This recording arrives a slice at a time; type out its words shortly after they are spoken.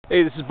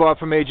Hey, this is Bob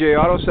from AJ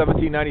Auto,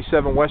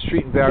 1797 West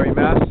Street in Barre,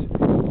 Mass.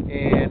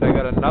 And I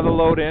got another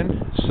load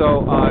in,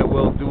 so I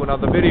will do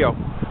another video.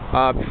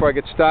 Before I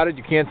get started,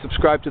 you can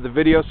subscribe to the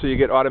video so you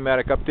get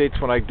automatic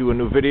updates when I do a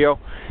new video.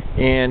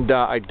 And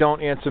I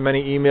don't answer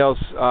many emails.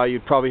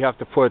 You'd probably have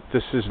to put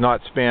 "this is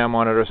not spam"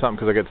 on it or something,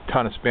 because I get a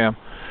ton of spam.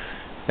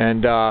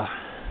 And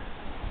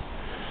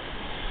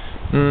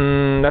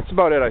that's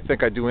about it. I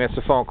think I do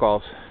answer phone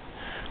calls.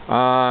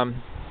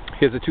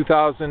 Here's a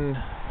 2000.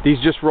 These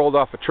just rolled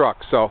off a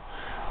truck, so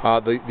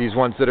these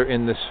ones that are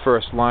in this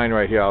first line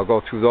right here, I'll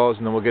go through those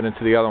and then we'll get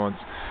into the other ones.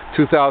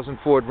 2000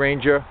 Ford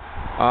Ranger.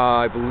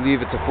 I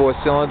believe it's a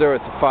 4-cylinder.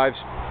 It's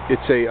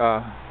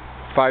a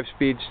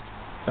 5-speed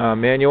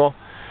manual.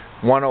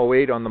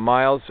 108 on the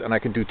miles, and I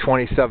can do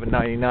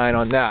 $27.99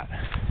 on that.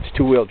 It's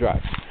 2-wheel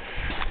drive.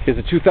 Here's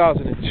a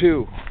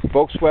 2002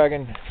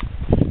 Volkswagen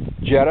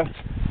Jetta.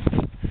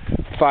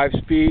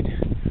 5-speed,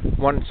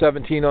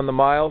 117 on the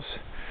miles.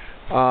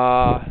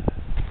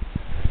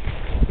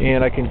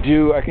 And I can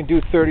do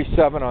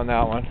 37 on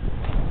that one.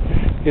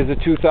 Here's a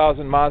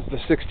 2000 Mazda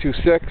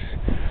 626,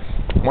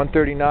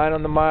 139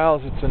 on the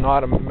miles. It's an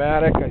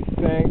automatic, I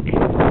think.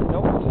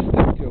 Nope, it's a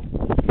stick too.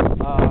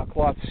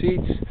 Cloth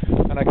seats,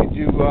 and I can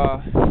do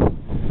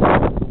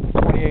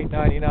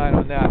 $28.99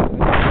 on that.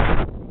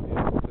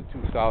 It's a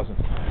 2000.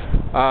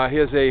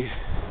 Here's a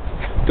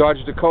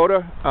Dodge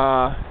Dakota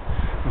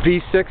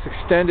V6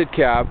 extended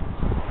cab,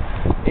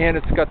 and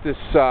it's got this.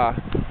 I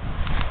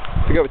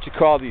forget what you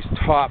call these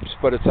tops,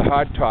 but it's a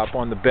hard top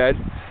on the bed.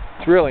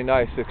 It's really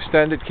nice.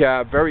 Extended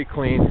cab, very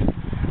clean.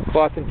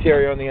 Cloth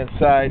interior on the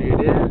inside. It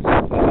is,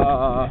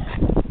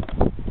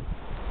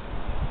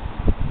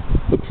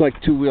 looks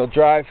like 2-wheel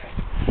drive.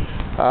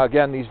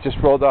 Again, these just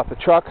rolled off the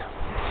truck.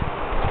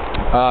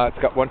 It's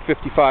got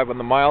 155 on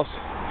the miles.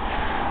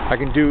 I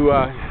can do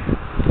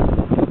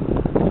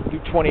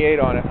 28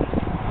 on it.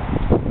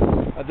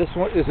 This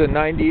one is a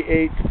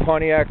 98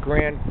 Pontiac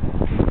Grand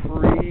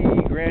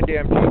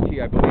Am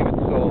GT, I believe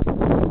it's sold.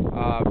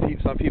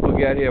 Some people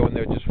get here when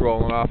they're just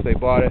rolling off. They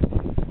bought it.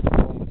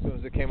 As soon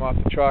as it came off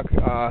the truck,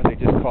 they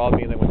just called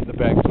me and they went to the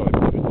bank, so I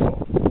believe it's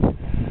sold.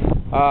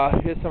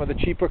 Here's some of the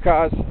cheaper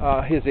cars.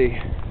 Here's a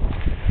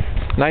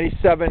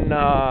 97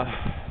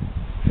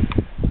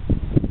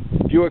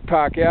 Buick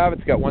Park Ave.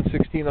 It's got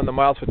 116 on the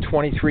miles for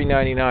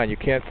 $23.99. You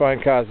can't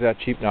find cars that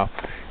cheap now.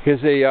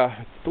 Here's a,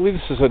 I believe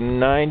this is a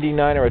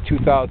 99 or a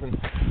 2000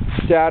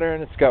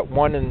 Saturn. It's got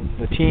one in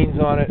the teens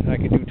on it, and I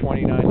can do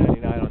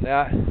 $29.99 on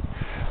that.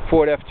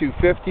 Ford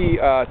F-250.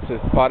 It's an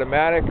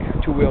automatic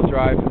 2-wheel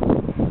drive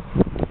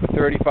for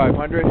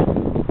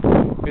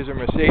 $3,500. Here's a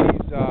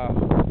Mercedes. It's a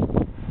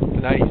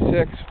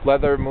 96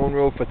 leather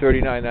moonroof for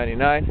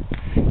 $39.99.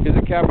 Here's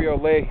a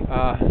Cabriolet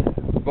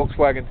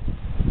Volkswagen,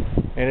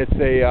 and it's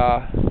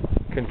a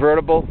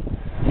convertible,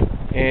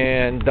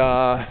 and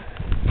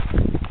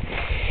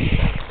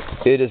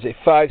it is a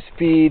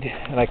 5-speed,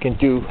 and I can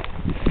do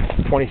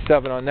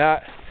 27 on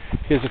that.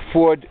 Here's a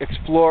Ford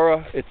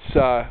Explorer. It's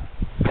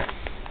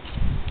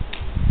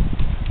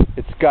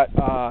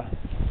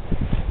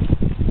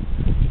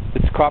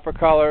copper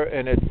color,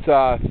 and it's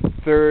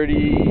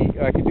 30.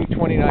 I can do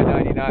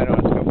 $29.99 on it.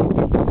 It's got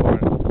 154 on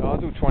it. No, I'll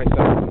do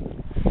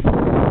 27.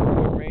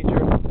 Ford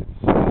Ranger.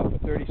 It's for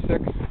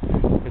 36.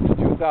 It's a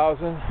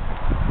 2000.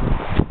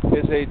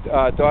 Here's a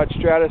Dodge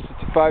Stratus.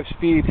 It's a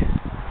 5-speed.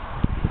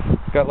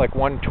 It's got like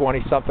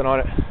 120 something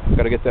on it.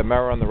 Got to get that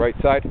mirror on the right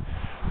side.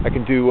 I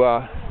can do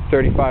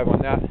 35 on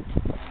that.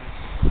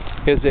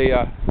 Here's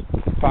a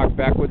park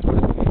backwards, but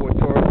it's a Ford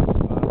Taurus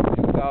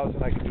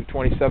 2000. I can do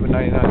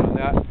 $27.99 on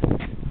that.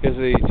 Here's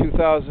a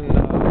 2000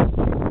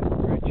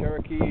 Grand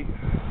Cherokee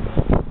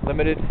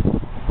Limited.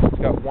 It's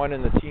got one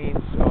in the teens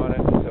on it.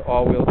 It's an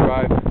all-wheel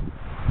drive.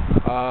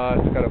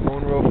 It's got a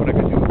moonroof, and I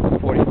can do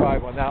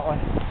 45 on that one.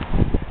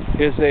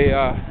 Here's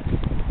a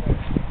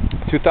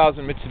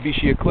 2000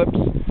 Mitsubishi Eclipse.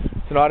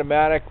 It's an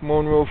automatic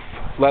moonroof,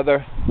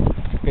 leather.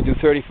 I can do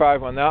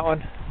 35 on that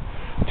one.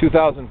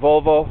 2000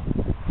 Volvo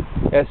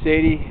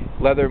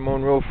S80 leather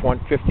moonroof,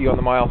 150 on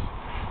the miles,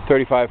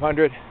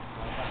 3,500.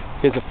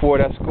 Here's a Ford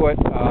Escort.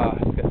 It's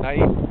got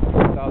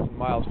 90,000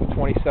 miles for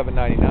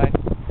 $27.99.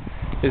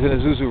 Here's an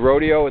Isuzu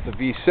Rodeo. It's a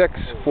V6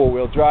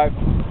 4-wheel drive.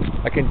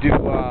 I can do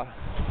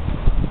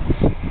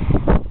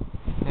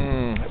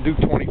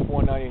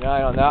 $24.99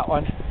 on that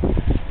one.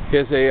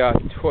 Here's a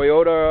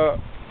Toyota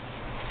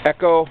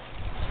Echo.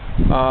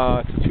 It's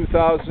a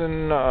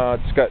 2000.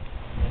 It's got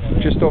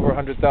just over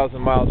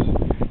 100,000 miles.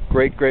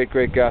 Great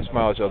gas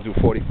mileage. I'll do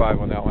 45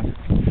 on that one.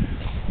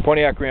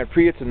 Pontiac Grand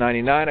Prix. It's a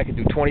 99. I can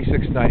do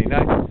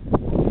 $26.99.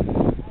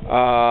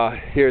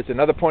 Here's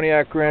another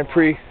Pontiac Grand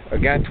Prix.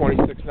 Again,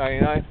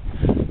 $26.99.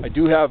 I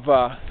do have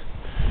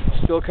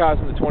still cars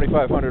in the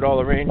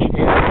 $2,500 range,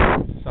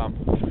 and some,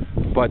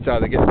 but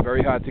they're getting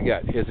very hard to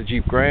get. Here's a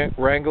Jeep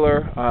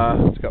Wrangler.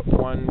 It's got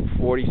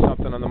 140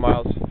 something on the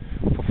miles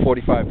for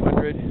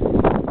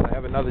 $4,500. I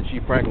have another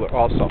Jeep Wrangler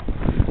also.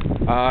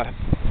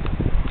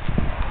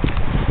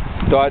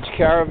 Dodge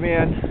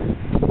Caravan.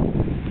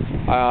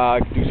 I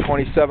can do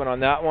 27 on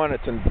that one.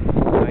 It's a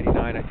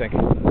 99, I think.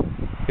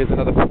 Here's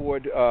another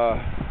Ford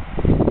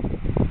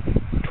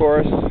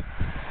Taurus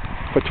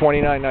for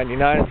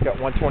 $29.99. It's got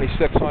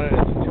 126 on it.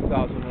 It's a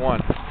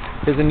 2001.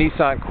 Here's a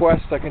Nissan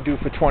Quest I can do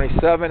for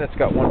 $27. It's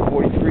got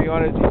 143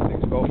 on it. These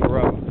things go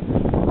forever.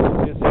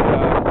 Here's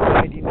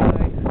a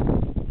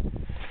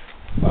 99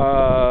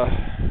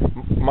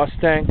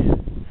 Mustang.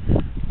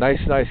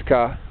 Nice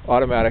car.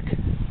 Automatic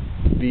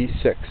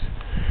V6.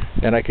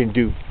 And I can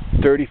do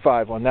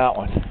 35 on that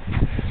one.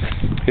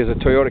 Here's a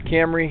Toyota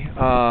Camry.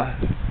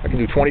 I can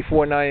do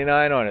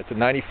 $24.99 on it. It's a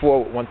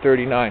 94 with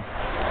 139.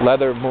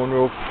 Leather,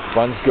 moonroof,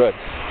 runs good.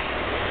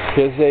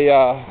 Here's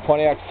a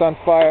Pontiac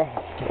Sunfire.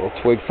 A little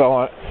twig fell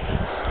on it.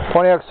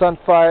 Pontiac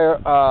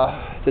Sunfire,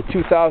 the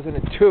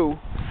 2002.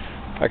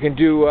 I can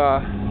do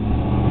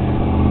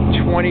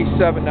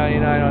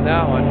 $27.99 on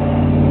that one.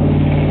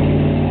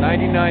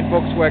 99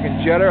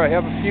 Volkswagen Jetta. I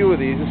have a few of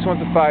these. This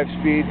one's a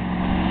 5-speed.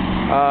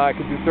 I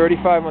can do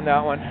 35 on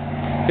that one.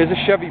 Here's a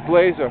Chevy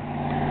Blazer.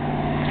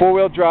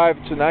 4-wheel drive.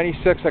 It's a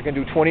 96. I can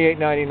do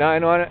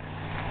 $28.99 on it.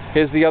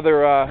 Here's the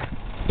other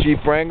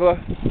Jeep Wrangler.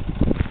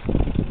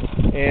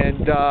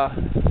 And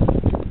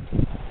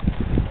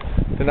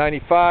the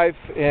 95,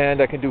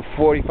 and I can do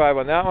 45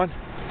 on that one.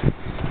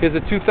 Here's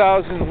a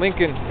 2000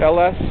 Lincoln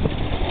LS.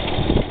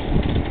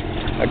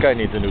 That guy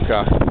needs a new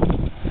car.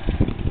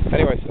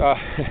 Anyways,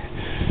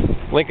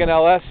 Lincoln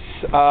LS.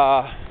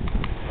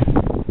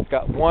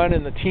 Got one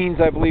in the teens,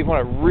 I believe, on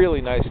a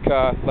really nice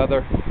car,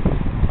 leather.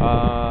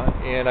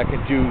 And I can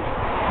do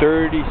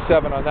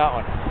 37 on that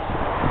one.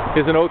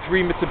 Here's an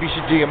 03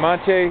 Mitsubishi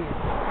Diamante.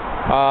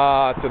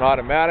 It's an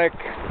automatic,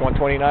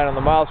 129 on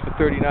the miles for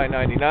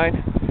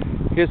 $39.99.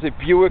 Here's a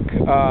Buick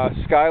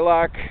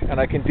Skylark, and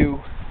I can do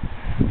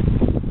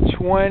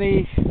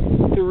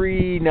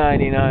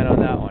 $23.99 on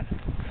that one.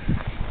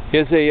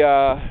 Here's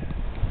a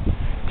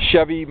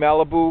Chevy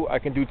Malibu. I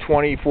can do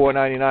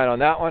 $24.99 on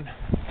that one.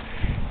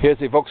 Here's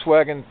a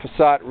Volkswagen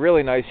Passat,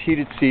 really nice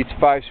heated seats,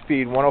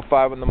 5-speed,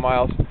 105 on the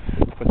miles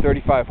for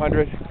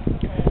 $3,500.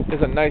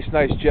 Here's a nice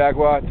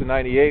Jaguar. It's a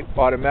 98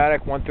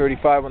 automatic,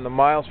 135 on the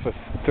miles for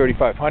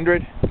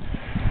 $3,500.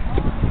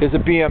 Here's a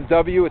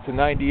BMW. It's a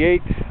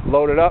 98,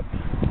 loaded up,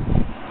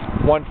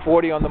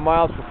 140 on the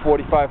miles for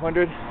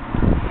 $4,500.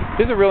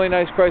 Here's a really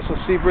nice Chrysler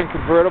Sebring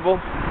convertible.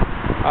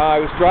 I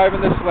was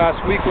driving this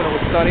last week when it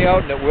was sunny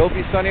out, and it will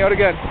be sunny out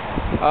again.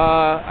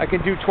 I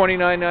can do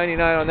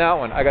 $29.99 on that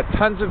one. I got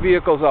tons of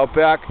vehicles out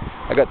back.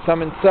 I got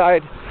some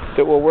inside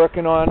that we're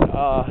working on.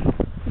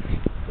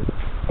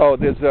 Oh,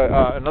 there's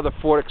another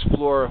Ford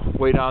Explorer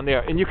way down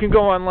there. And you can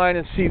go online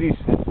and see these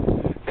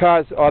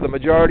cars, or the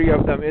majority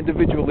of them,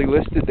 individually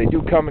listed. They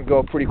do come and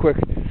go pretty quick.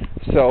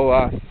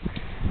 So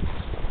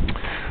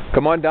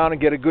come on down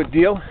and get a good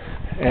deal.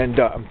 And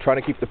I'm trying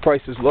to keep the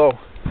prices low.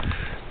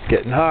 It's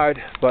getting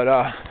hard, but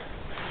I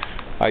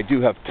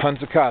do have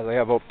tons of cars. I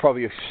have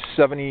probably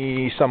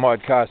 70 some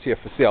odd cars here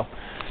for sale.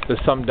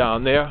 There's some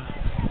down there,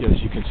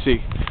 as you can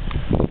see,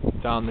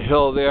 down the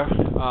hill there,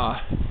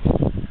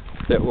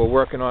 that we're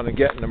working on and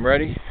getting them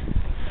ready.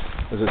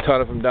 There's a ton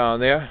of them down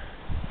there.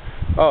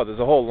 Oh, there's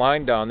a whole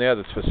line down there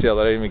that's for sale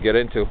that I didn't even get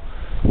into.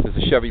 There's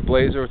a Chevy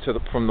Blazer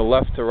from the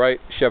left to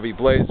right. Chevy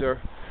Blazer,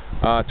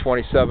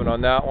 27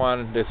 on that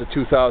one. There's a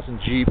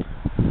 2000 Jeep.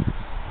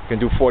 Can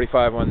do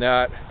 45 on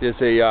that.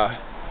 There's a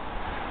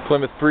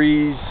Plymouth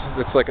Breeze.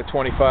 Looks like a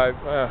 25.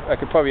 I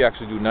could probably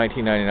actually do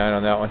 $19.99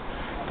 on that one.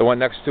 The one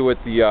next to it,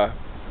 the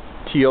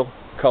teal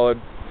colored,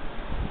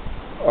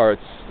 or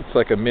it's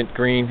like a mint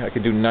green. I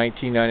could do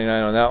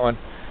 $19.99 on that one.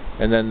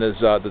 And then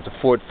there's a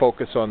Ford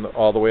Focus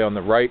all the way on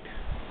the right.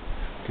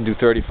 Can do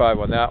 35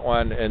 on that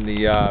one. And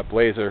the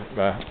Blazer,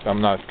 I'm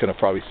not going to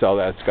probably sell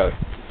that. It's got a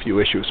few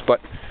issues.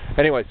 But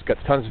anyways, it's got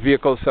tons of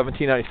vehicles.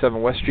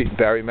 1797 West Street in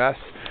Barre, Mass.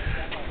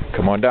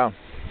 Come on down.